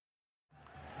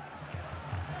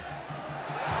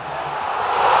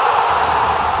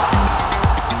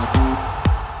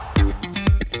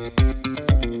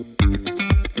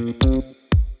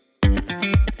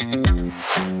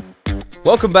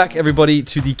Welcome back, everybody,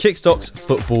 to the Kickstocks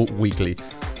Football Weekly.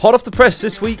 Hot off the press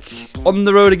this week, on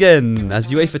the road again,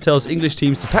 as UEFA tells English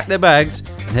teams to pack their bags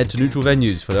and head to neutral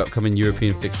venues for their upcoming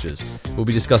European fixtures. We'll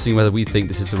be discussing whether we think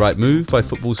this is the right move by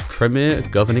football's premier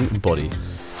governing body.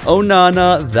 Oh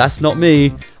Nana, that's not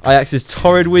me. Ajax's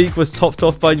torrid week was topped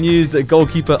off by news that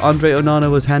goalkeeper Andre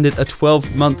Onana was handed a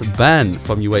 12-month ban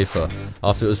from UEFA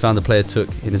after it was found the player took,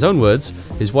 in his own words,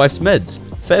 his wife's meds.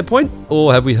 Fair point,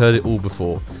 or have we heard it all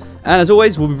before? And as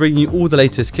always, we'll be bringing you all the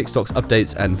latest Kickstocks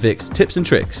updates and VIX tips and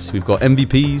tricks. We've got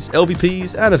MVPs,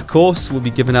 LVPs, and of course, we'll be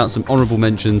giving out some honourable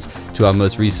mentions to our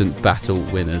most recent battle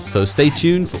winners. So stay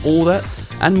tuned for all that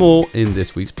and more in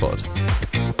this week's pod.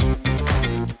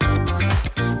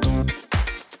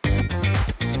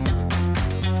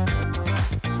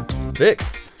 Vic,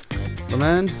 my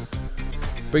man,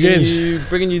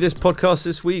 bringing you this podcast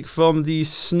this week from the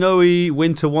snowy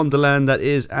winter wonderland that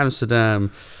is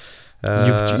Amsterdam.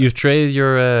 You've traded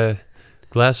your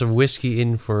glass of whiskey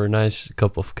in for a nice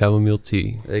cup of chamomile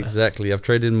tea. Exactly. I've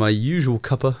traded my usual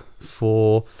cuppa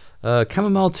for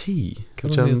chamomile tea,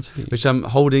 which I'm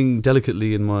holding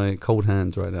delicately in my cold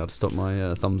hands right now to stop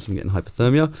my thumbs from getting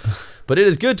hypothermia. But it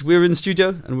is good. We're in the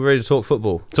studio and we're ready to talk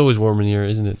football. It's always warm in here,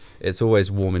 isn't it? It's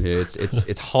always warm in here.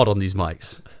 It's hot on these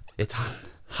mics. It's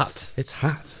hot. It's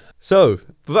hot. So,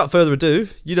 without further ado,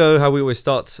 you know how we always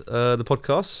start the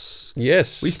podcasts.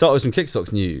 Yes. We start with some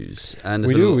Kickstocks news. And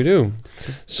we do.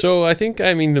 So, I think,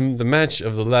 the match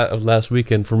of last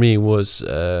weekend for me was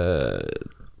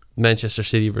Manchester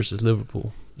City versus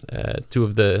Liverpool. Two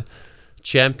of the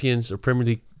champions or Premier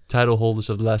League title holders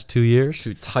of the last 2 years.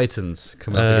 Two titans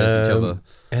coming up against each other.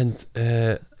 And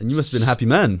you must have been a happy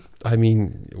man.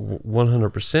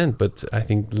 100%. But I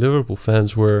think Liverpool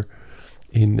fans were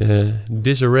in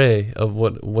disarray of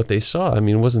what they saw.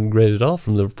 It wasn't great at all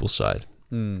from Liverpool's side.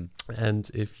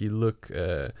 And if you look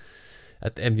at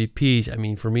the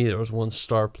MVPs, for me, there was one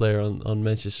star player on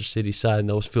Manchester City's side, and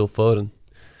that was Phil Foden.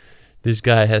 This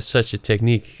guy has such a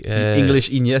technique. The English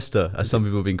Iniesta, as some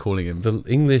people have been calling him. The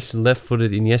English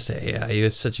left-footed Iniesta. Yeah, he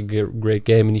has such a great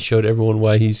game, and he showed everyone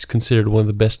why he's considered one of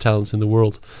the best talents in the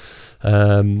world.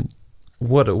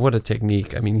 What a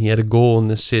technique. He had a goal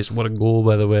and assist. What a goal,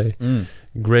 by the way.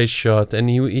 Great shot. And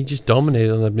he just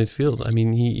dominated on that midfield.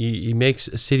 He makes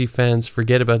City fans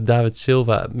forget about David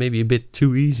Silva maybe a bit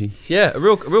too easy. Yeah, a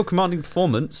real commanding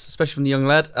performance, especially from the young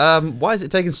lad. Why is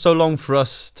it taking so long for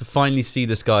us to finally see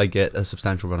this guy get a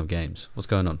substantial run of games? What's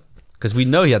going on? Because we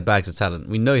know he had bags of talent.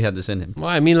 We know he had this in him.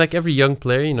 Well, like every young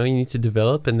player, you need to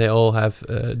develop, and they all have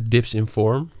dips in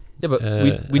form. Yeah, but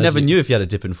we never knew if he had a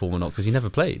dip in form or not because he never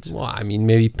played. Well,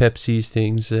 maybe Pep sees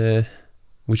things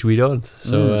which we don't.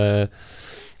 So,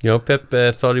 Pep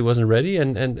thought he wasn't ready,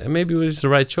 and maybe it was the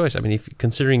right choice. If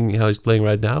considering how he's playing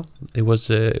right now, it was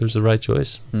the right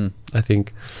choice. I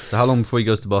think. So, how long before he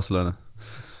goes to Barcelona?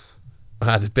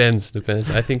 Depends.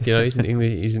 I think he's an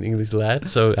English lad,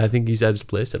 so I think he's at his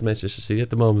place at Manchester City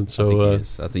at the moment. So I think he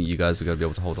is. I think you guys are going to be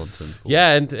able to hold on to him.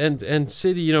 Yeah, and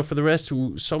City, for the rest,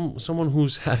 someone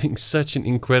who's having such an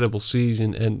incredible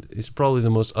season and is probably the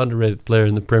most underrated player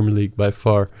in the Premier League by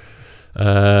far,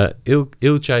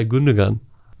 Ilkay Gundogan.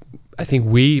 I think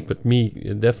me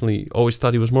definitely always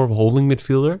thought he was more of a holding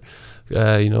midfielder,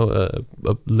 a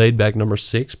laid-back number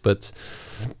 6, but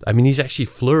he's actually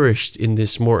flourished in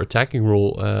this more attacking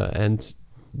role, and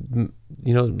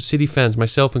City fans,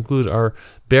 myself included, are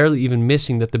barely even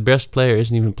missing that the best player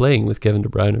isn't even playing with Kevin De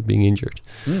Bruyne being injured,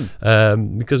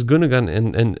 because Gundogan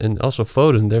and also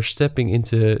Foden, they're stepping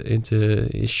into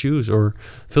his shoes or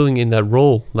filling in that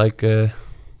role like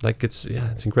it's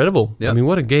incredible. Yep.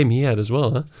 What a game he had as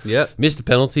well, huh? Yeah. Missed the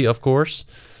penalty, of course.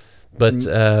 But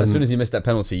as soon as he missed that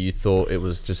penalty, you thought it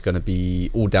was just going to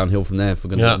be all downhill from there for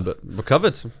Gundogan, but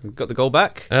recovered, got the goal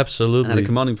back. Absolutely. And a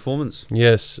commanding performance.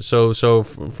 Yes. So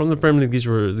from the Premier League, these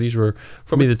were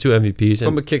for me the two MVPs.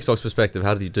 From a Kickstocks perspective,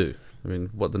 how did he do?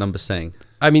 What the numbers saying?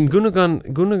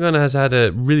 Gundogan has had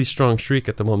a really strong streak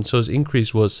at the moment, so his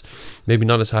increase was maybe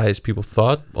not as high as people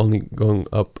thought, only going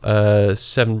up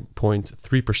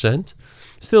 7.3%.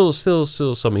 Still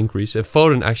some increase.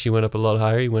 Foden actually went up a lot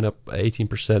higher. He went up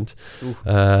 18%.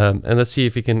 And let's see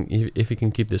if he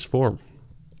can keep this form.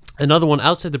 Another one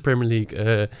outside the Premier League,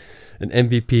 an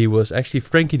MVP, was actually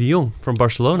Frenkie de Jong from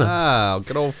Barcelona. Ah,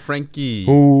 good old Frenkie.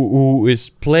 Who is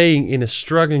playing in a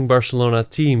struggling Barcelona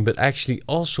team, but actually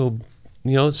also,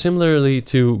 similarly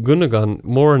to Gundogan,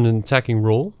 more in an attacking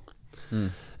role.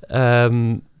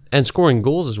 And scoring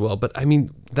goals as well. But,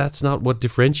 that's not what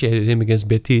differentiated him against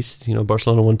Betis.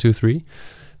 Barcelona 1-2-3.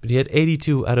 But he had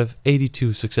 82 out of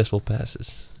 82 successful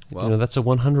passes. Wow. That's a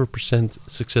 100%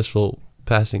 successful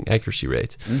passing accuracy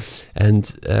rate. And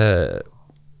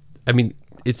I mean,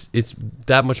 it's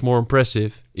that much more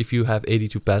impressive if you have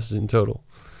 82 passes in total.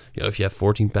 You know, if you have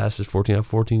 14 passes, 14 out of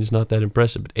 14 is not that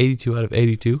impressive, but 82 out of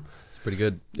 82, it's pretty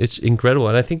good. It's incredible,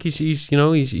 and I think he's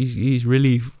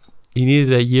really, he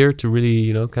needed a year to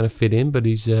really kind of fit in, but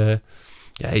he's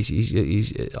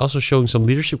also showing some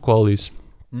leadership qualities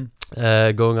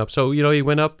going up. So he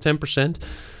went up 10%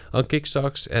 on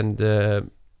Kickstocks, and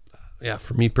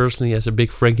for me personally, as a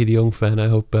big Frankie de Jong fan, I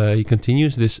hope he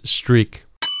continues this streak.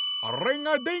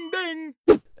 Ring-a-ding-ding.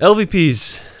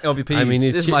 LVPs. I mean,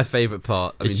 this is my favourite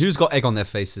part. I mean, who's got egg on their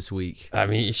face this week? I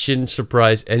mean, it shouldn't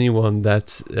surprise anyone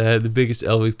that the biggest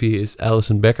LVP is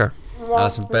Alisson Becker.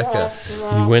 Alisson Becker.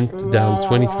 He went down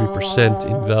 23%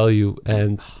 in value,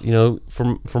 and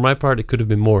for my part, it could have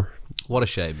been more. What a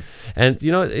shame. And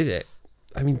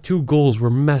 2 goals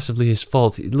were massively his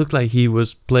fault. It looked like he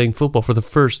was playing football for the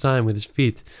first time with his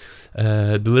feet,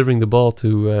 delivering the ball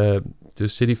to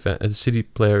City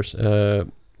players,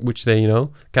 which they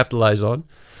capitalized on.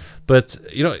 But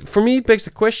for me, it begs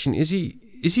the question: is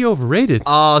he overrated?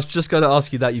 I was just going to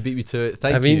ask you that. You beat me to it.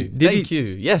 Thank you.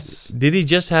 Yes. Did he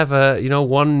just have maybe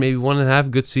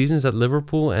 1.5 good seasons at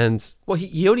Liverpool? And well,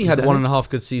 he only had 1.5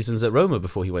 good seasons at Roma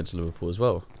before he went to Liverpool as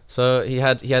well. So he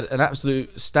had an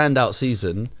absolute standout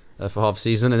season for half a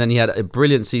season, and then he had a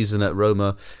brilliant season at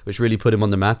Roma, which really put him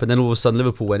on the map. And then all of a sudden,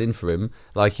 Liverpool went in for him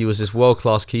like he was this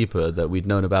world-class keeper that we'd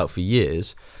known about for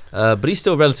years. But he's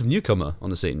still a relative newcomer on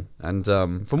the scene. And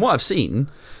from what I've seen,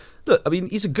 look, I mean,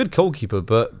 he's a good goalkeeper,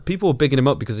 but people were bigging him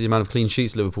up because of the amount of clean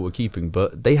sheets Liverpool were keeping.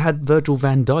 But they had Virgil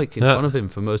van Dijk in front of him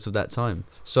for most of that time.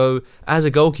 So as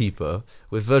a goalkeeper,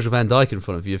 with Virgil van Dijk in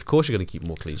front of you, of course you're going to keep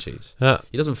more clean sheets. Yeah.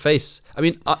 He doesn't face... I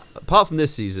mean, apart from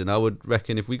this season, I would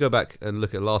reckon if we go back and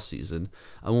look at last season,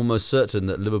 I'm almost certain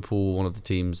that Liverpool were one of the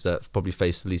teams that probably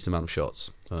faced the least amount of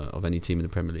shots of any team in the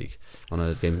Premier League on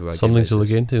a game-by-game basis. Something to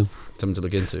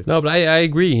look into. No, but I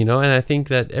agree, and I think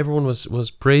that everyone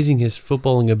was praising his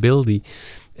footballing ability,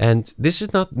 and these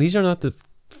are not the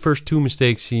first 2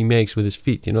 mistakes he makes with his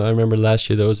feet. I remember last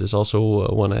year there was this also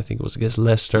one, I think it was against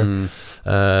Leicester,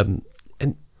 and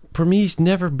for me he's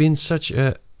never been such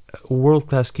a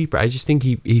world-class keeper. I just think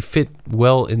he fit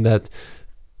well in that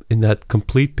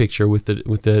complete picture with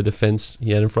the defense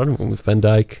he had in front of him, with Van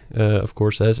Dijk, of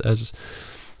course, as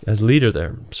leader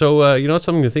there. So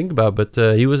something to think about. But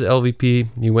he was LVP.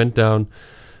 He went down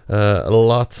a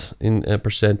lot in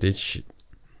percentage.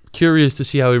 Curious to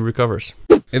see how he recovers.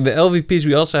 In the LVPs,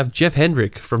 we also have Jeff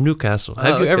Hendrick from Newcastle.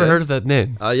 Have you ever heard of that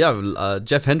name?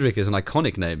 Jeff Hendrick is an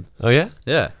iconic name. Oh, yeah?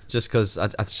 Yeah, just because I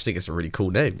just think it's a really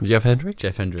cool name. Jeff Hendrick?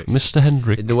 Jeff Hendrick. Mr.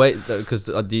 Hendrick. The way, because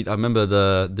I remember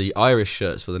the Irish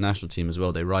shirts for the national team as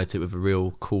well, they write it with a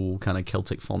real cool kind of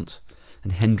Celtic font.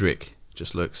 And Hendrick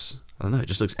just looks... I don't know, it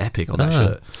just looks epic on that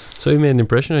shirt. So he made an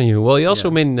impression on you. Well, he also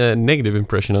made a negative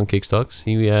impression on Kickstocks.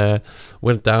 He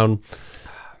went down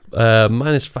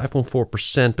minus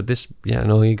 5.4%, but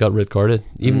he got red carded.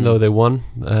 Even though they won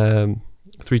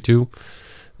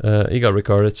 3-2, he got red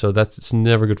carded, so it's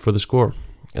never good for the score.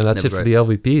 And that's never it for the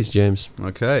LVPs, James.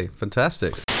 Okay,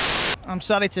 fantastic. I'm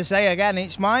sorry to say again,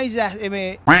 it's my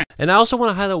mate. And I also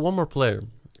want to highlight one more player.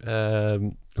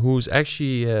 Who's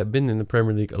actually been in the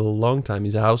Premier League a long time.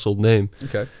 He's a household name.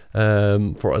 Okay.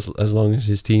 For as long as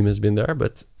his team has been there.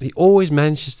 But he always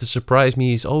manages to surprise me.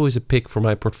 He's always a pick for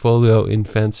my portfolio in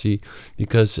fantasy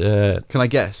because... Can I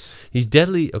guess? He's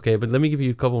deadly. Okay, but let me give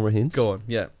you a couple more hints. Go on,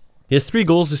 yeah. He has 3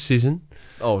 goals this season.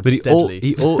 Oh, but deadly.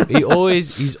 He's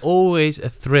always a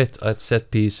threat at set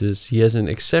pieces. He has an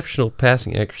exceptional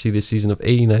passing accuracy this season of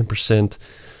 89%.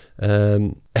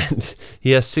 And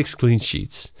he has 6 clean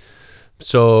sheets.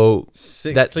 So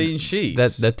 6 clean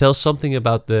sheets. That tells something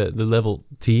about the level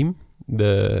team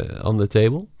on the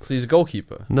table. So he's a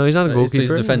goalkeeper. No, he's not a goalkeeper. So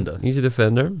he's a defender. He's a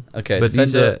defender. Okay, but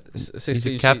defender, he's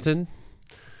a captain.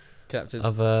 Captain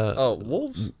of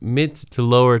Wolves. Mid to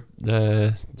lower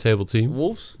table team.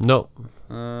 Wolves. No.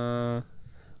 Or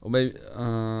maybe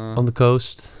on the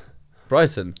coast.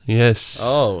 Brighton. Yes.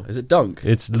 Oh, is it Dunk?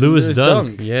 It's Lewis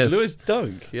Dunk. Yes. Lewis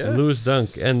Dunk. Yeah. Lewis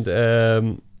Dunk and.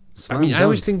 I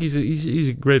always think he's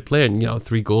a great player, and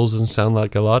 3 goals doesn't sound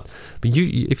like a lot, but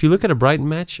if you look at a Brighton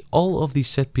match, all of these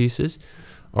set pieces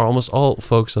are almost all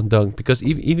focused on Dunk, because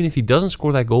even if he doesn't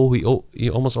score that goal, he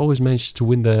almost always manages to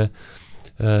win the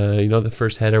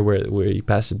first header where he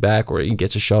passes it back, or he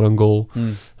gets a shot on goal,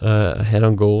 a head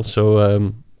on goal.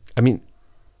 So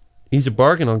he's a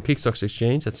bargain on Kickstocks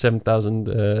Exchange at 7,000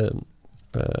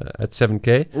 at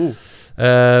 7K. Ooh.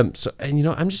 I'm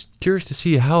just curious to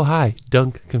see how high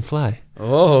Dunk can fly.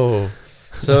 Oh,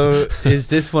 So, is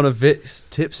this one of Vic's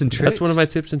tips and tricks? That's one of my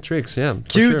tips and tricks, yeah.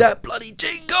 Cue that bloody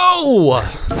jingle!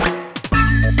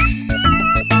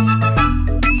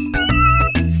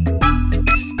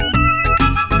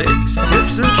 Vic's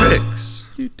tips and tricks.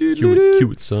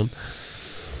 Cue it, son.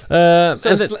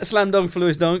 Slam dunk for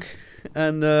Lewis Dunk.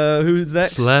 And who's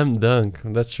next? Slam dunk.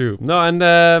 That's true. No, and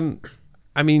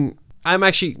I mean, I'm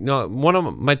actually one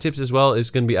of my tips as well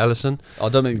is going to be Alisson. Oh,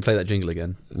 don't make me play that jingle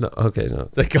again. No, okay, no.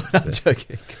 God, I'm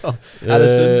joking.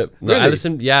 Alisson, no, really?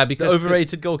 Alisson, yeah, because the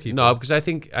overrated goalkeeper. No, because I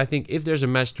think if there's a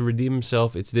match to redeem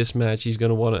himself, it's this match. He's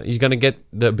gonna get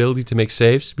the ability to make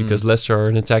saves because Leicester are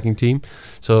an attacking team.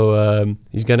 So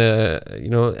he's gonna,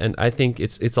 and I think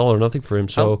it's all or nothing for him.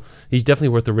 So he's definitely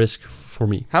worth the risk for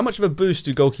me. How much of a boost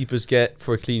do goalkeepers get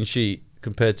for a clean sheet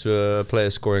compared to a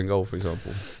player scoring a goal, for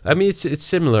example? I mean, it's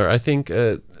similar. I think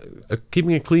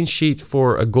keeping a clean sheet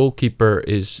for a goalkeeper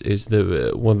is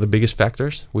the one of the biggest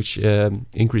factors, which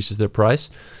increases their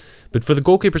price. But for the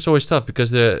goalkeeper, it's always tough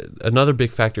because another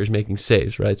big factor is making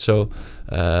saves, right? So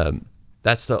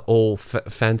that's the old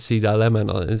fantasy dilemma.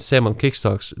 And same on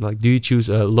Kickstocks. Like, do you choose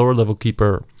a lower level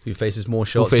keeper who faces more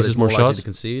shots, likely to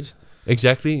concede?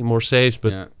 Exactly, more saves,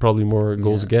 but probably more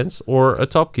goals against, or a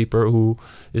top keeper who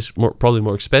is probably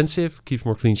more expensive, keeps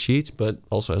more clean sheets, but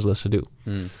also has less to do.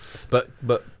 But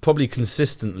probably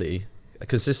consistently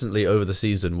over the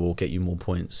season will get you more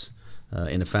points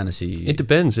in a fantasy. It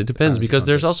depends because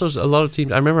there's also a lot of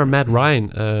teams. I remember Matt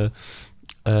Ryan a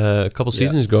couple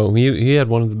seasons ago. He had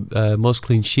one of the most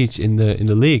clean sheets in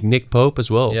the league. Nick Pope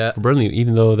as well for Burnley,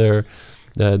 even though their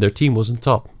team wasn't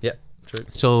top. Yeah. True.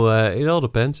 So it all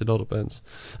depends. I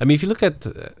mean, if you look at,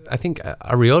 I think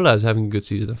Areola is having a good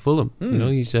season at Fulham.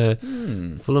 He's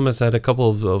Fulham has had a couple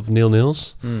of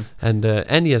 0-0s,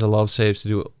 and he has a lot of saves to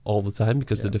do all the time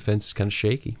because the defense is kind of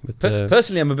shaky. But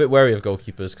personally, I'm a bit wary of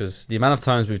goalkeepers because the amount of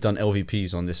times we've done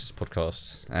LVPs on this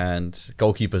podcast and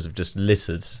goalkeepers have just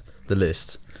littered the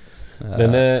list.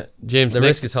 Then James, the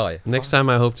risk is high. Next time,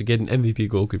 I hope to get an MVP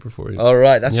goalkeeper for you. All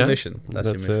right, that's your mission. That's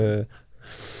your mission.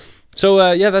 So,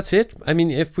 that's it. I mean,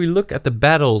 if we look at the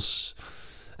battles,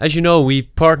 as you know, we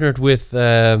partnered with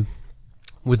Bola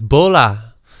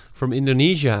from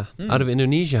Indonesia, out of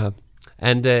Indonesia.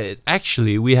 And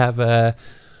actually, we have a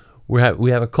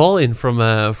call in from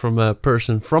a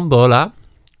person from Bola,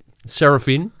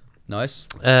 Serafin. Nice.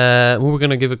 Who we're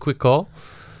going to give a quick call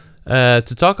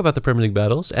to talk about the Premier League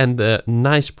battles and the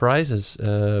nice prizes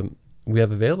we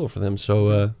have available for them.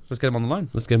 So let's get him on the line.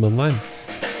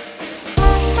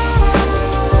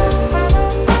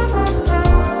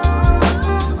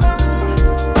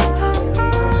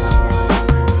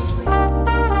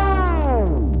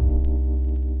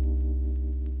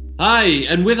 Hi,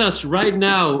 and with us right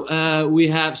now, we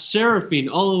have Serafin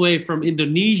all the way from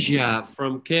Indonesia,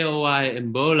 from KOI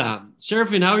and Bola.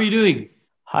 Serafin, how are you doing?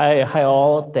 Hi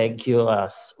all. Thank you.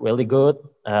 Really good.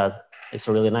 It's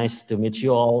really nice to meet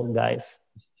you all, guys.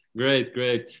 Great.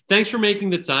 Thanks for making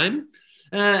the time.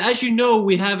 As you know,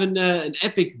 we have an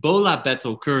epic Bola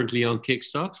battle currently on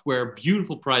Kickstocks, where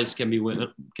beautiful prizes can be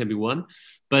won.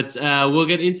 But we'll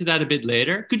get into that a bit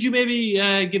later. Could you maybe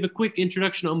give a quick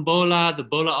introduction on Bola, the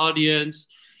Bola audience,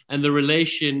 and the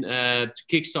relation to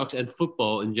Kickstocks and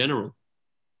football in general?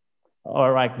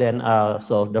 All right, then.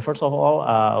 So the first of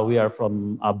all, we are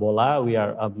from Bola. We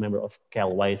are a member of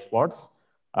KLY Sports.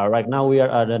 Right now, we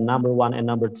are the number 1 and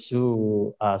number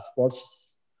 2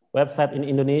 sports website in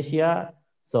Indonesia.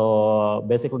 So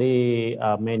basically,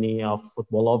 many of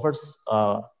football lovers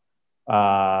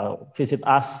visit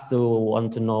us to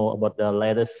want to know about the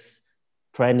latest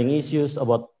trending issues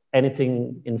about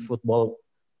anything in football.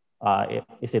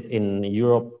 Is it in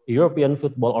European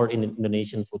football or in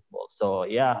Indonesian football? So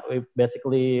yeah, we're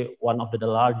basically one of the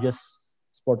largest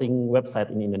sporting website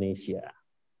in Indonesia.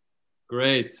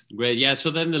 Great. Yeah,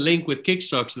 so then the link with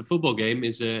Kickstocks, the football game,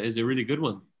 is a really good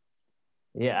one.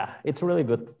 Yeah, it's really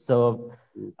good. So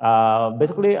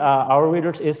basically, our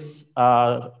readers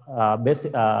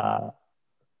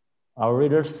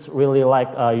really like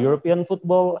European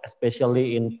football,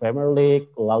 especially in Premier League,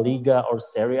 La Liga, or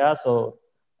Serie A. So,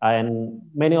 and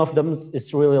many of them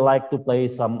is really like to play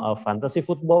some fantasy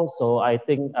football. So I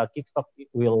think Kickstock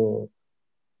will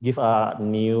give a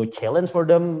new challenge for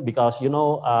them because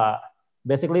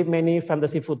basically many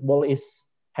fantasy football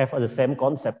have the same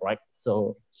concept, right?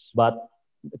 So, but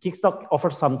Kickstock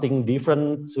offers something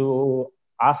different to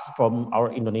us from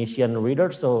our Indonesian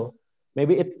readers. So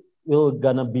maybe it will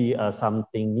gonna be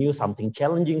something new, something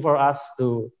challenging for us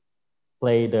to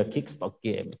play the Kickstock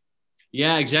game.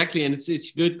 Yeah, exactly. And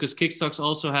it's good because Kickstocks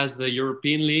also has the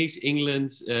European leagues,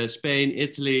 England, Spain,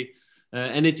 Italy,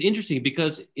 And it's interesting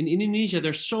because in Indonesia,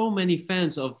 there's so many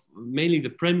fans of mainly the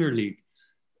Premier League.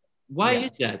 Why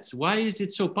is that? Why is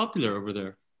it so popular over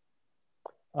there?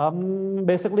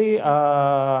 Basically,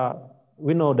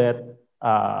 we know that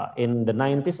in the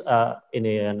 90s,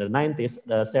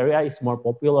 the Serie A is more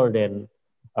popular than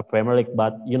a Premier League.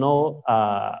 But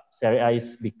Serie A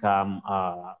is become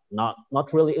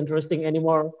not really interesting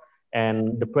anymore.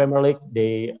 And the Premier League,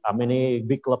 many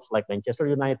big clubs like Manchester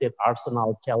United,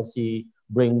 Arsenal, Chelsea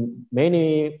bring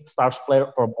many stars players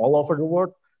from all over the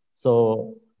world.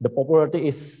 So the popularity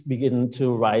is begin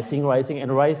to rising.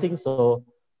 So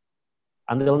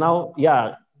until now,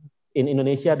 in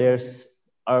Indonesia, there's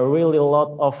a really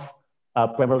lot of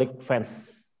Premier League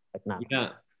fans right now.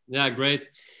 Yeah, great.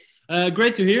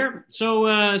 Great to hear. So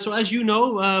as you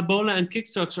know, Bola and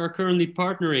Kickstocks are currently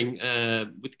partnering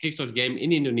with the Kickstocks game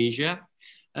in Indonesia.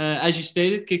 As you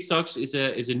stated, Kickstocks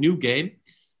is a new game,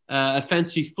 a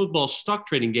fancy football stock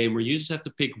trading game where users have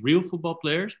to pick real football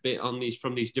players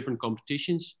from these different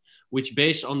competitions, which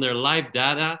based on their live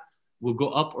data will go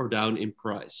up or down in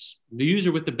price. The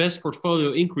user with the best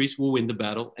portfolio increase will win the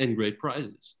battle and great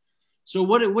prizes. So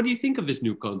what do you think of this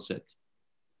new concept?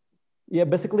 Yeah,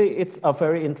 basically it's a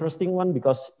very interesting one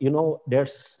because,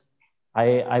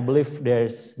 I believe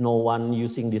there's no one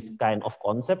using this kind of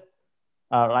concept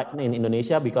like in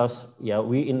Indonesia because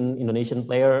we in Indonesian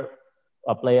player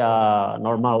play a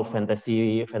normal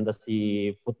fantasy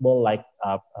football like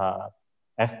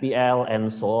FPL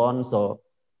and so on. So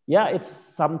it's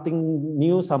something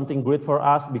new, something great for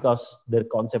us because the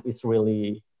concept is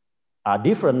really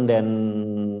different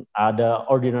than the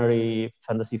ordinary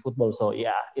fantasy football. So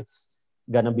it's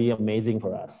gonna be amazing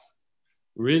for us.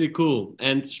 Really cool.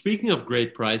 And speaking of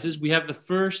great prizes, we have the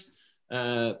first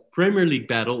Premier League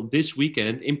battle this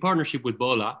weekend in partnership with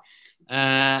Bola.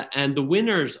 And the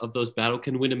winners of those battles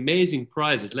can win amazing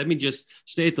prizes. Let me just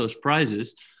state those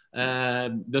prizes.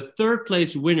 The third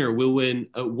place winner will win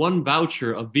one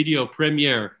voucher of video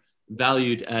premiere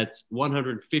valued at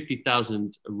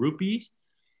 150,000 rupees.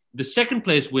 The second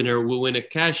place winner will win a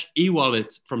cash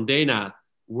e-wallet from Dana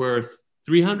worth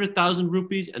 300,000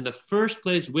 rupees. And the first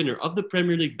place winner of the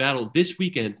Premier League battle this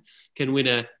weekend can win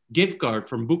a gift card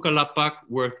from Bukalapak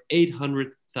worth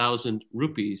 800,000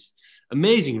 rupees.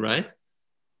 Amazing, right?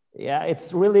 Yeah,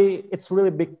 it's really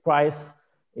big prize,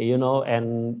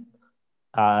 and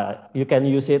you can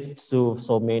use it to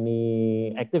so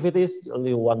many activities.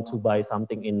 You want to buy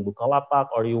something in Bukalapak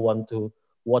or you want to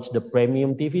watch the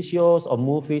premium TV shows or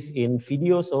movies in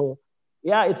video. So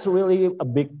it's really a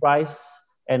big prize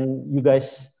and you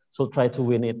guys should try to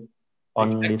win it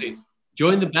on this.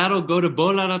 Join the battle, go to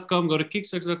bola.com, go to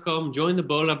kickstocks.com, join the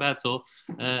Bola battle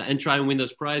and try and win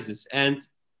those prizes. And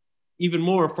even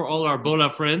more for all our Bola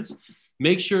friends,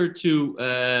 make sure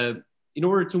to, in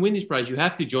order to win these prizes, you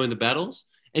have to join the battles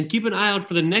and keep an eye out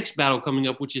for the next battle coming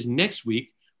up, which is next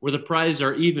week, where the prizes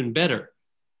are even better.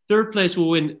 Third place will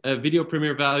win a video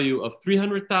premiere value of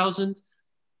 300,000.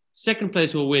 Second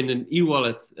place will win an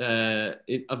e-wallet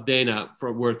of Dana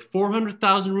for worth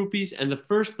 400,000 rupees. And the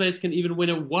first place can even win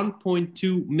a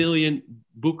 1.2 million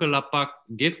Bukalapak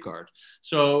gift card.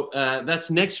 So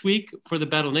that's next week for the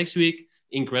battle next week.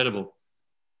 Incredible.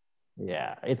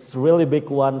 Yeah, it's really big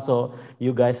one. So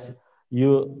you guys,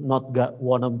 you not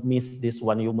want to miss this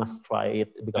one. You must try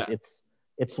it because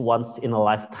it's once in a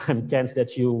lifetime chance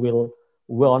that you will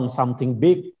win something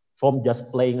big from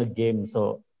just playing a game.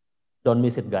 So don't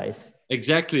miss it, guys.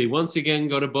 Exactly. Once again,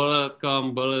 go to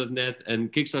bola.com, bola.net,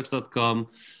 and kickstocks.com.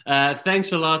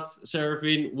 Thanks a lot,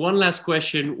 Seraphine. One last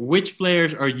question. Which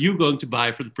players are you going to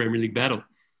buy for the Premier League battle?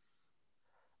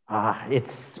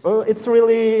 It's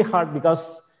really hard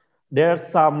because there's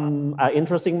some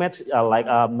interesting match like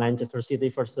Manchester City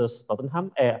versus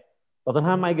Tottenham,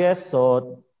 I guess.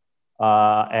 So,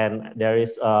 and there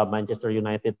is Manchester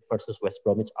United versus West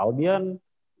Bromwich Albion.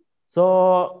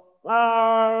 So,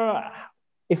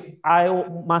 if I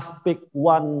must pick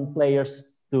one players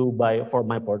to buy for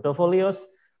my portfolios,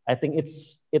 I think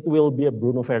it will be a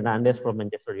Bruno Fernandes from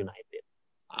Manchester United.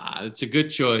 It's a good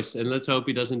choice, and let's hope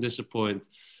he doesn't disappoint.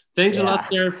 Thanks a lot,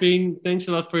 Seraphine. Thanks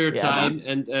a lot for your time,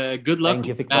 and good luck Thank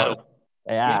you, with the Victor. battle.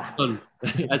 Yeah. Game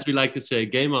on, as we like to say,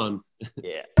 game on.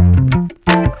 Yeah.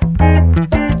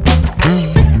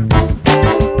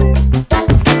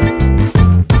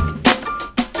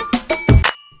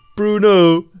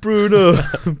 Bruno.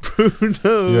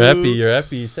 You're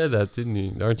happy you said that, didn't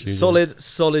you? Aren't you?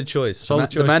 Solid choice.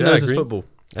 The man I knows his agree. football.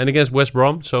 And against West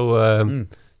Brom, so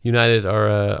United are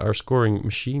a scoring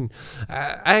machine.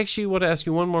 I actually want to ask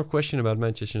you one more question about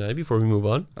Manchester United before we move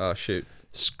on. Oh, shoot.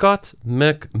 Scott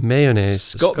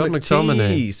McMayonnaise. Scott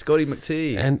McTominay. Scotty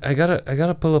McT. And I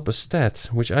gotta pull up a stat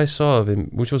which I saw of him,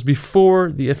 which was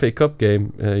before the FA Cup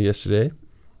game yesterday.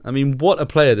 I mean, what a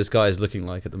player this guy is looking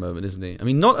like at the moment, isn't he? I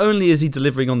mean, not only is he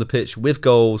delivering on the pitch with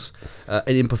goals and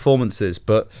in performances,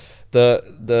 but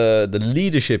the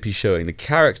leadership he's showing, the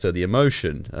character, the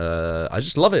emotion. I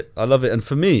just love it. I love it. And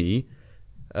for me,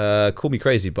 call me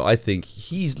crazy, but I think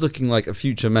he's looking like a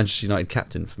future Manchester United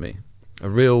captain for me. A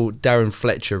real Darren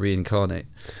Fletcher reincarnate.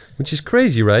 Which is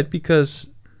crazy, right? Because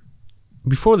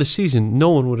before the season, no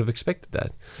one would have expected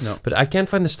that. No. But I can't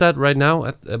find the stat right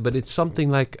now, but it's something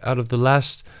like out of the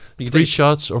last 3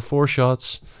 shots or 4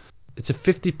 shots, it's a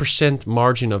 50%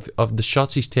 margin of the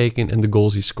shots he's taken and the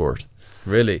goals he scored.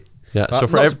 Really? Yeah, so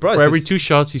for every 2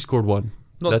 shots, he scored 1.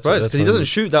 Not surprised, because he doesn't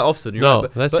shoot that often. No,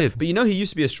 that's it. But you know, he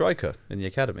used to be a striker in the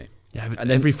academy. Yeah, but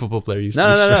and every football player used to be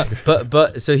a striker. No.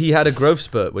 But so he had a growth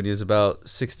spurt when he was about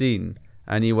 16,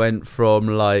 and he went from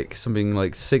like something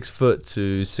like 6 foot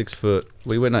to 6 foot.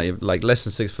 Well, he went out like less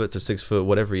than 6 foot to 6 foot,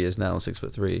 whatever he is now,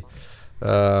 6'3",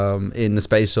 in the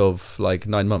space of like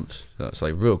 9 months. That's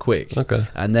like real quick. Okay.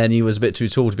 And then he was a bit too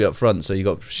tall to be up front, so he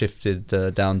got shifted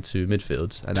down to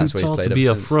midfield, and that's where he played. Too tall to be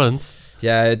up front.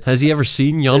 Yeah. Has he ever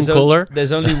seen Jan Koller?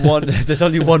 There's only one. There's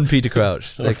only one Peter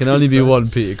Crouch. There can only be one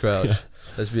Peter Crouch. Yeah.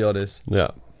 Let's be honest.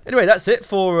 Yeah. Anyway, that's it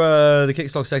for the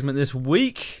Kickstock segment this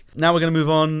week. Now we're going to move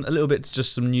on a little bit to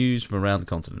just some news from around the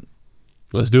continent.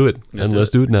 Let's do it. Let's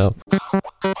do it now.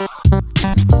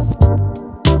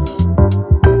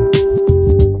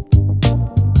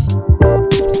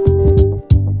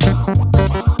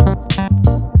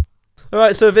 All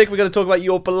right, so Vic, we're going to talk about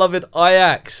your beloved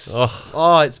Ajax.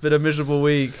 Oh, it's been a miserable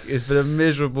week.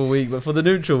 But for the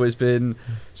neutral, it's been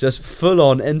just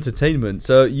full-on entertainment.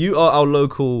 So you are our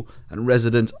local and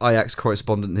resident Ajax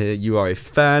correspondent here. You are a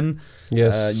fan.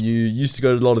 Yes. You used to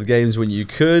go to a lot of the games when you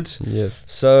could. Yeah.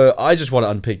 So I just want to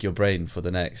unpick your brain for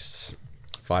the next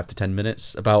 5 to 10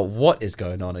 minutes about what is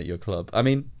going on at your club. I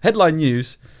mean, headline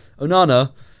news,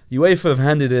 Onana... UEFA have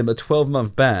handed him a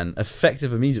 12-month ban,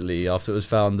 effective immediately after it was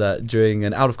found that during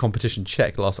an out-of-competition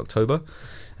check last October,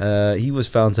 he was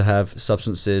found to have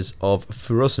substances of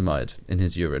furosemide in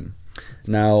his urine.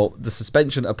 Now, the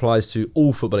suspension applies to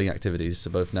all footballing activities, so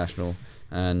both national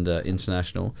and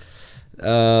international.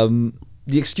 The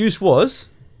excuse was...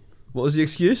 What was the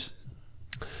excuse?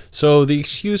 So the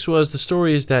excuse was, the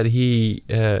story is that he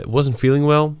wasn't feeling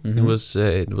well.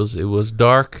 Mm-hmm. It was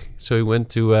dark, so he went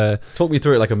to talk me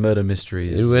through it like a murder mystery.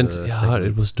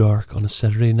 It was dark on a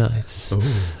Saturday night.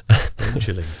 Bone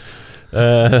chilling.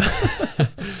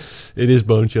 It is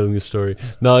bone chilling, this story.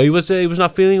 No, he was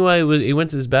not feeling well. He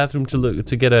went to his bathroom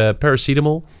to get a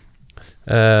paracetamol.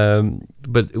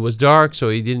 But it was dark, so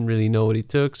he didn't really know what he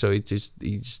took. So he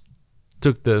just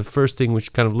took the first thing,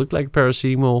 which kind of looked like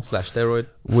paracetamol / steroid,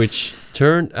 which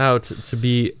turned out to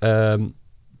be a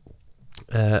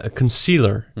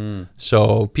concealer.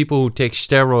 So people who take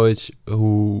steroids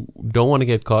who don't want to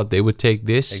get caught, they would take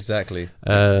this. Exactly.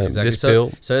 This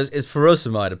pill. So it's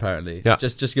furosemide, apparently. Yeah.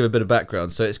 Just to give a bit of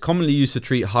background. So it's commonly used to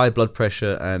treat high blood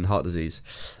pressure and heart disease.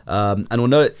 And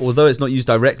although it's not used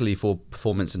directly for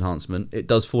performance enhancement, it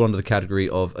does fall under the category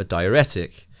of a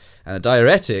diuretic. And a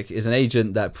diuretic is an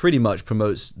agent that pretty much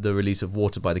promotes the release of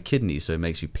water by the kidneys, so it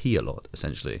makes you pee a lot,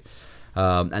 essentially.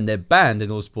 And they're banned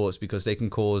in all sports because they can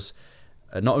cause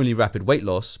not only rapid weight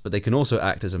loss, but they can also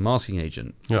act as a masking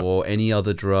agent for any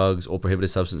other drugs or prohibited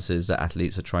substances that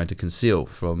athletes are trying to conceal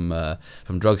from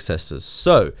drugs testers.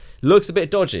 So, looks a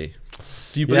bit dodgy.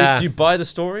 Do you buy the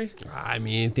story? I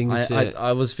mean, things.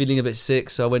 I was feeling a bit sick,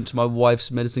 so I went to my wife's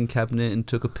medicine cabinet and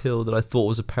took a pill that I thought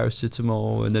was a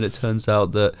paracetamol, and then it turns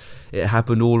out that it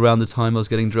happened all around the time I was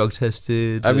getting drug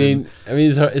tested. I mean,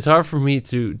 it's hard for me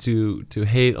to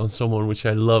hate on someone which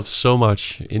I love so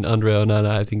much in Andre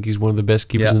Onana. I think he's one of the best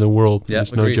keepers in the world. Yeah,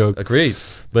 no joke. Agreed.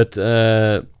 But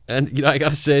and I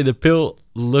gotta say, the pill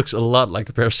looks a lot like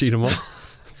a paracetamol.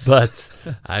 But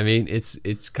I mean,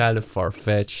 it's kind of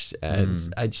far-fetched, and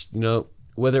I just,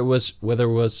 whether it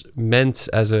was meant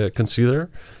as a concealer,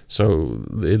 so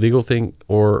the illegal thing,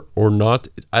 or not,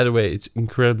 either way, it's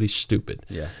incredibly stupid.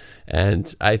 Yeah.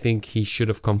 And I think he should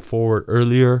have come forward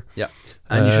earlier. Yeah.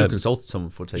 And you should have consulted someone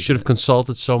for taking it. Should have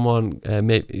consulted someone.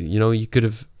 Maybe, you could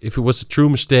have, if it was a true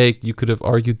mistake, you could have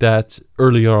argued that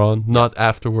earlier on, not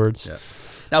afterwards. Yeah.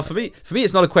 Now, for me,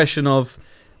 it's not a question of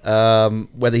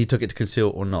whether he took it to conceal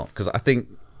or not, because I think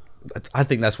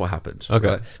that's what happened. Okay.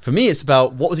 Right? For me, it's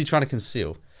about what was he trying to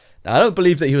conceal. Now, I don't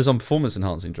believe that he was on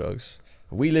performance-enhancing drugs.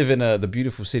 We live in the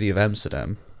beautiful city of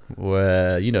Amsterdam,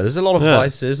 where there's a lot of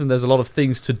vices and there's a lot of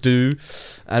things to do,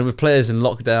 and with players in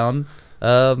lockdown,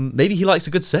 Maybe he likes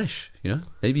a good sesh.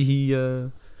 Maybe he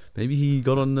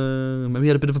got on. Maybe he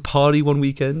had a bit of a party one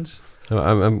weekend.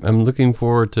 I'm looking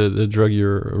forward to the drug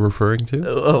you're referring to.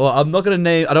 Well, I'm not going to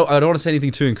name. I don't want to say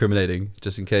anything too incriminating,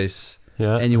 just in case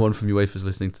anyone from UEFA is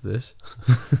listening to this,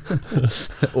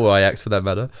 or Ajax for that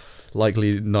matter.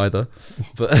 Likely neither,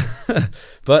 but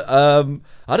I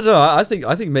don't know. I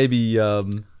think maybe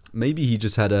he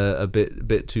just had a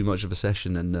bit too much of a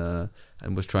session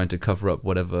and was trying to cover up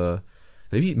whatever.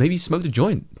 Maybe he smoked a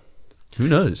joint. Who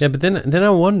knows? Yeah, but then I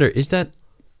wonder, is the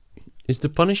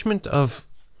punishment of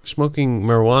smoking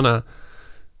marijuana,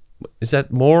 is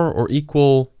that more or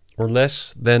equal or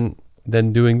less than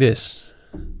doing this?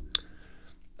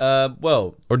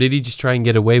 Well, or did he just try and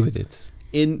get away with it?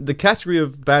 In the category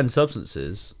of banned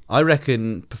substances, I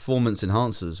reckon performance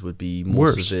enhancers would be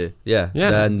more severe,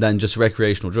 than just a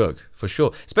recreational drug, for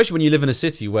sure. Especially when you live in a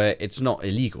city where it's not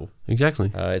illegal.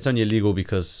 Exactly. It's only illegal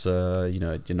because you're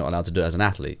not allowed to do it as an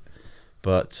athlete.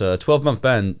 But 12-month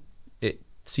ban, it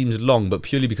seems long, but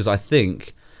purely because I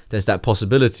think there's that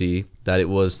possibility that it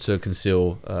was to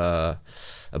conceal a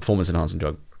performance enhancing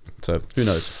drug. So who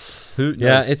knows?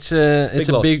 Yeah, it's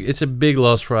a big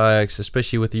loss for Ajax,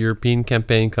 especially with the European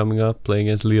campaign coming up, playing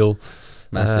against Lille.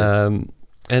 Massive.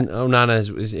 And Onana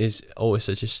is always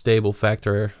such a stable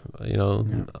factor,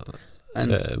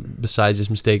 besides his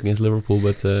mistake against Liverpool.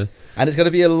 But and it's going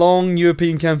to be a long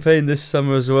European campaign this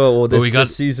summer as well, or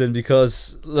this season,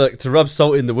 because look, to rub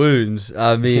salt in the wound,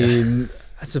 I mean,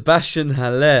 Sebastian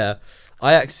Haller,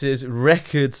 Ajax's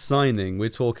record signing. We're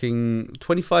talking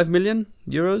 25 million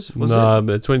euros. But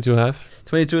 22.5.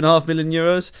 22.5 million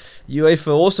euros.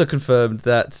 UEFA also confirmed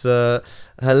that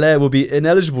Haller will be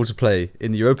ineligible to play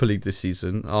in the Europa League this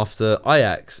season after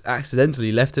Ajax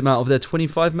accidentally left him out of their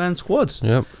 25-man squad.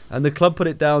 Yep. And the club put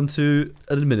it down to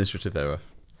an administrative error.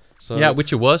 So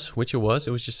which it was.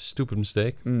 It was just a stupid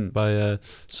mistake by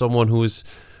someone who's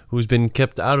been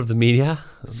kept out of the media.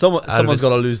 Someone's got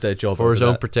to lose their job for his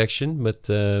own protection, but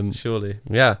surely,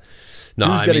 yeah. No,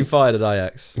 who's getting fired at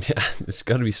Ajax? Yeah, it's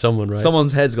got to be someone, right?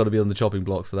 Someone's head's got to be on the chopping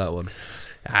block for that one.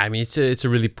 I mean, it's a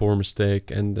really poor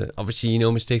mistake, and obviously,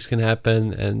 mistakes can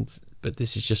happen, but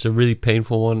this is just a really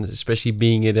painful one, especially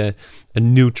being it a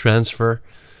new transfer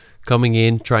coming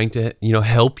in, trying to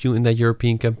help you in that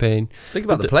European campaign. Think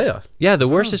about the player. Yeah, the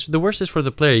worst is for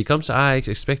the player. He comes to Ajax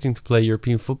expecting to play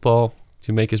European football,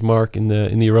 to make his mark in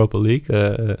the Europa League,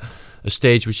 a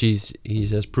stage which he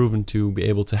has proven to be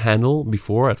able to handle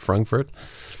before at Frankfurt,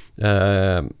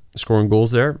 scoring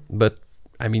goals there. But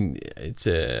I mean, it's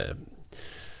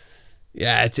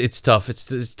tough.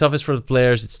 It's toughest for the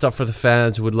players. It's tough for the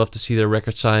fans who would love to see their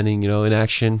record signing, in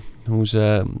action, who's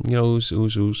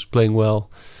playing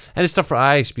well. And it's tough for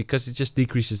Ajax because it just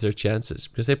decreases their chances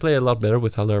because they play a lot better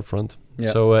with Haller up front. Yeah.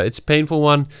 So it's a painful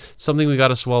one. It's something we got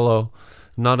to swallow.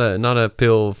 Not a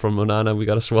pill from Onana we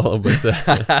got to swallow, but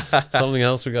something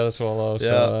else we got to swallow. Yeah.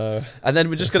 So, and then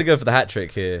we're just going to go for the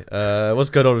hat-trick here. What's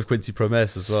going on with Quincy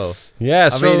Promes as well? Yeah,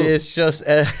 I mean, it's just...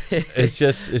 it's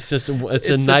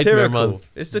a nightmare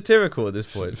month. It's satirical at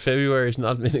this point. February has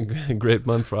not been a great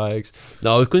month for Ajax.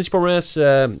 No, with Quincy Promes,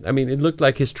 I mean, it looked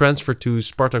like his transfer to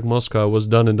Spartak Moscow was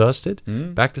done and dusted.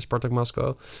 Back to Spartak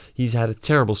Moscow. He's had a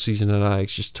terrible season at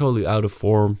Ajax, just totally out of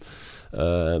form.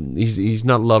 He's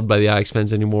not loved by the Ajax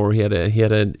fans anymore. He had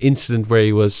an incident where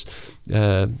he was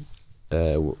I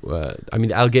mean,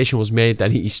 the allegation was made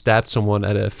that he stabbed someone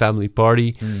at a family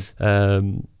party.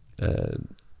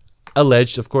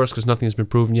 Alleged, of course, because nothing has been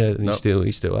proven yet, and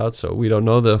he's still out, so we don't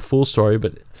know the full story,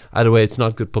 but either way, it's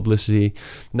not good publicity.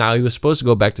 Now, he was supposed to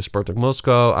go back to Spartak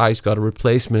Moscow. Ajax got a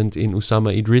replacement in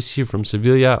Usama Idrissi from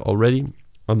Sevilla already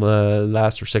on the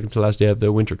last or second to last day of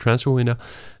the winter transfer window.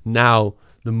 Now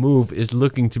the move is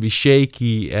looking to be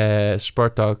shaky.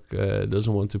 Spartak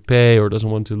doesn't want to pay or doesn't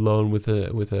want to loan with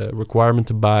a requirement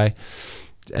to buy,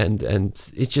 and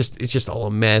it's just all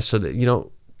a mess. So that,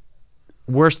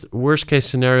 worst case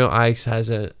scenario, Ajax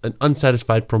has an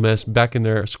unsatisfied Promes back in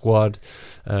their squad.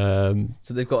 So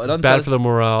they've got an bad for the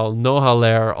morale. No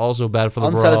Haller, also bad for the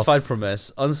morale. Unsatisfied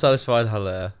Promes, unsatisfied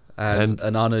Haller. And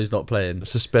Onana's not playing.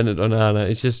 Suspended Onana.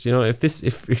 It's just,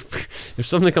 if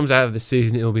something comes out of this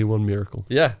season, it'll be one miracle.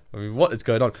 Yeah. I mean, what is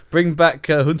going on? Bring back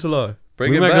Huntelaar.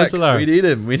 Bring him back. Huntelaar. We need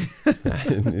him.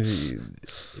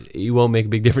 He won't make a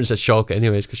big difference at Schalke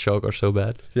anyways, because Schalke are so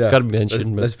bad. Yeah. It's got to be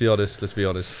mentioned. Let's be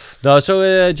honest. No,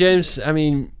 so James, I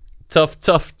mean,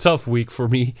 tough week for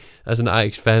me as an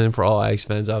Ajax fan and for all Ajax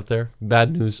fans out there.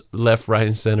 Bad news left, right,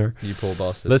 and center. You poor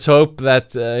bastard. Let's hope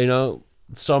that,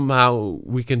 somehow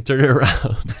we can turn it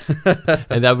around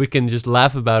and that we can just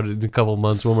laugh about it in a couple of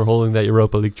months when we're holding that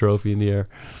Europa League trophy in the air.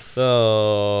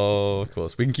 Oh, of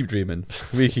course. We can keep dreaming.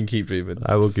 We can keep dreaming.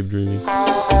 I will keep dreaming.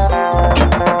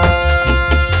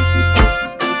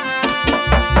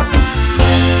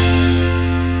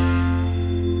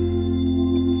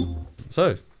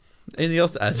 So, anything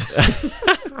else to add?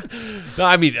 No,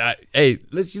 I mean, hey,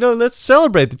 let's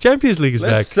celebrate. The Champions League is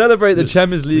back. Let's celebrate the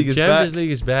Champions League is back. The Champions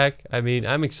League is back. I mean,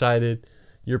 I'm excited.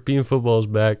 European football is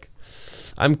back.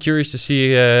 I'm curious to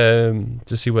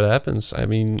see what happens. I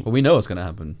mean, Well, we know what's going to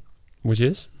happen. which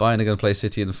is Bayern are going to play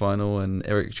City in the final, and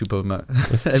Eric Choupo-Moting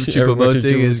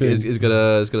is going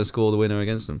to score the winner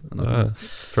against them.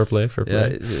 fair play. Yeah,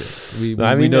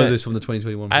 we know this from the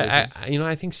 2021.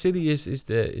 I think City is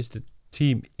the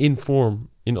team in form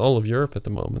in all of Europe at the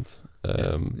moment.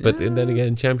 But then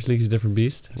again, Champions League is a different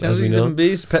beast. Champions League is a different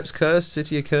beast. Pep's cursed,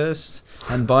 City are cursed,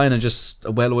 and Bayern are just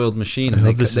a well-oiled machine. And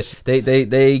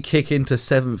they kick into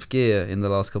 7th gear in the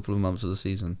last couple of months of the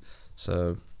season.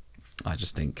 So I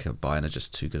just think Bayern are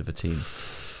just too good of a team.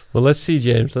 Well, let's see,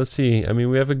 James. Let's see. I mean,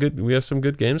 we have some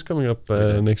good games coming up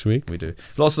next week. We do.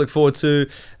 Lots to look forward to.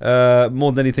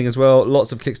 More than anything as well.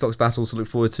 Lots of Kickstocks battles to look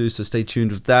forward to. So stay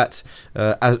tuned with that.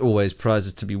 As always,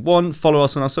 prizes to be won. Follow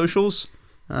us on our socials.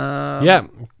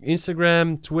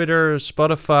 Instagram, Twitter,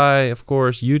 Spotify, of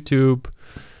course, YouTube.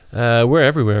 We're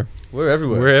everywhere. We're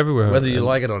everywhere. Whether you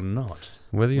like it or not.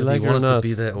 Whether you like it or want not. us to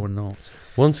be there or not.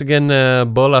 Once again,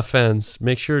 Bola fans,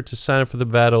 make sure to sign up for the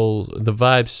battle. The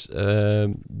Vibes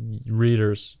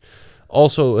readers.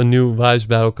 Also, a new Vibes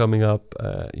battle coming up.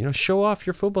 Show off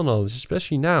your football knowledge,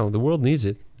 especially now. The world needs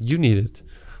it. You need it.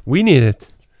 We need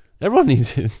it. Everyone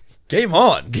needs it. Game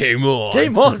on. Game on.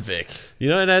 Game on, Vic.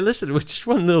 And I listened, with just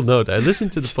one little note, I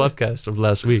listened to the podcast of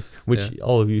last week, which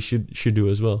all of you should do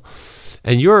as well.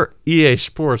 And your EA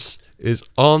Sports is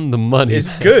on the money. It's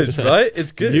good, right?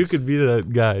 It's good. You could be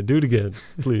that guy. Do it again,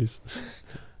 please.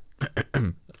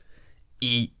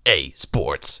 EA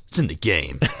Sports. It's in the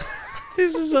game.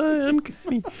 This is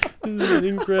uncanny. This is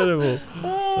incredible.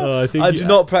 I do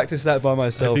not practice that by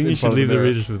myself. I think you should leave the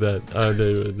readers with that.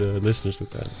 The listeners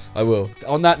with that. I will.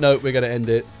 On that note, we're going to end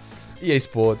it. EA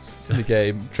Sports. It's in the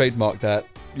game. Trademark that.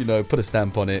 Put a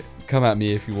stamp on it. Come at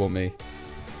me if you want me.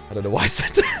 I don't know why I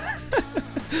said that.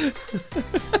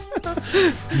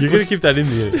 You're going to keep that in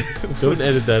the end. Don't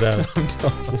edit that out. I'm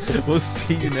not. We'll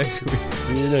see you next week.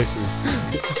 See you next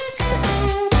week.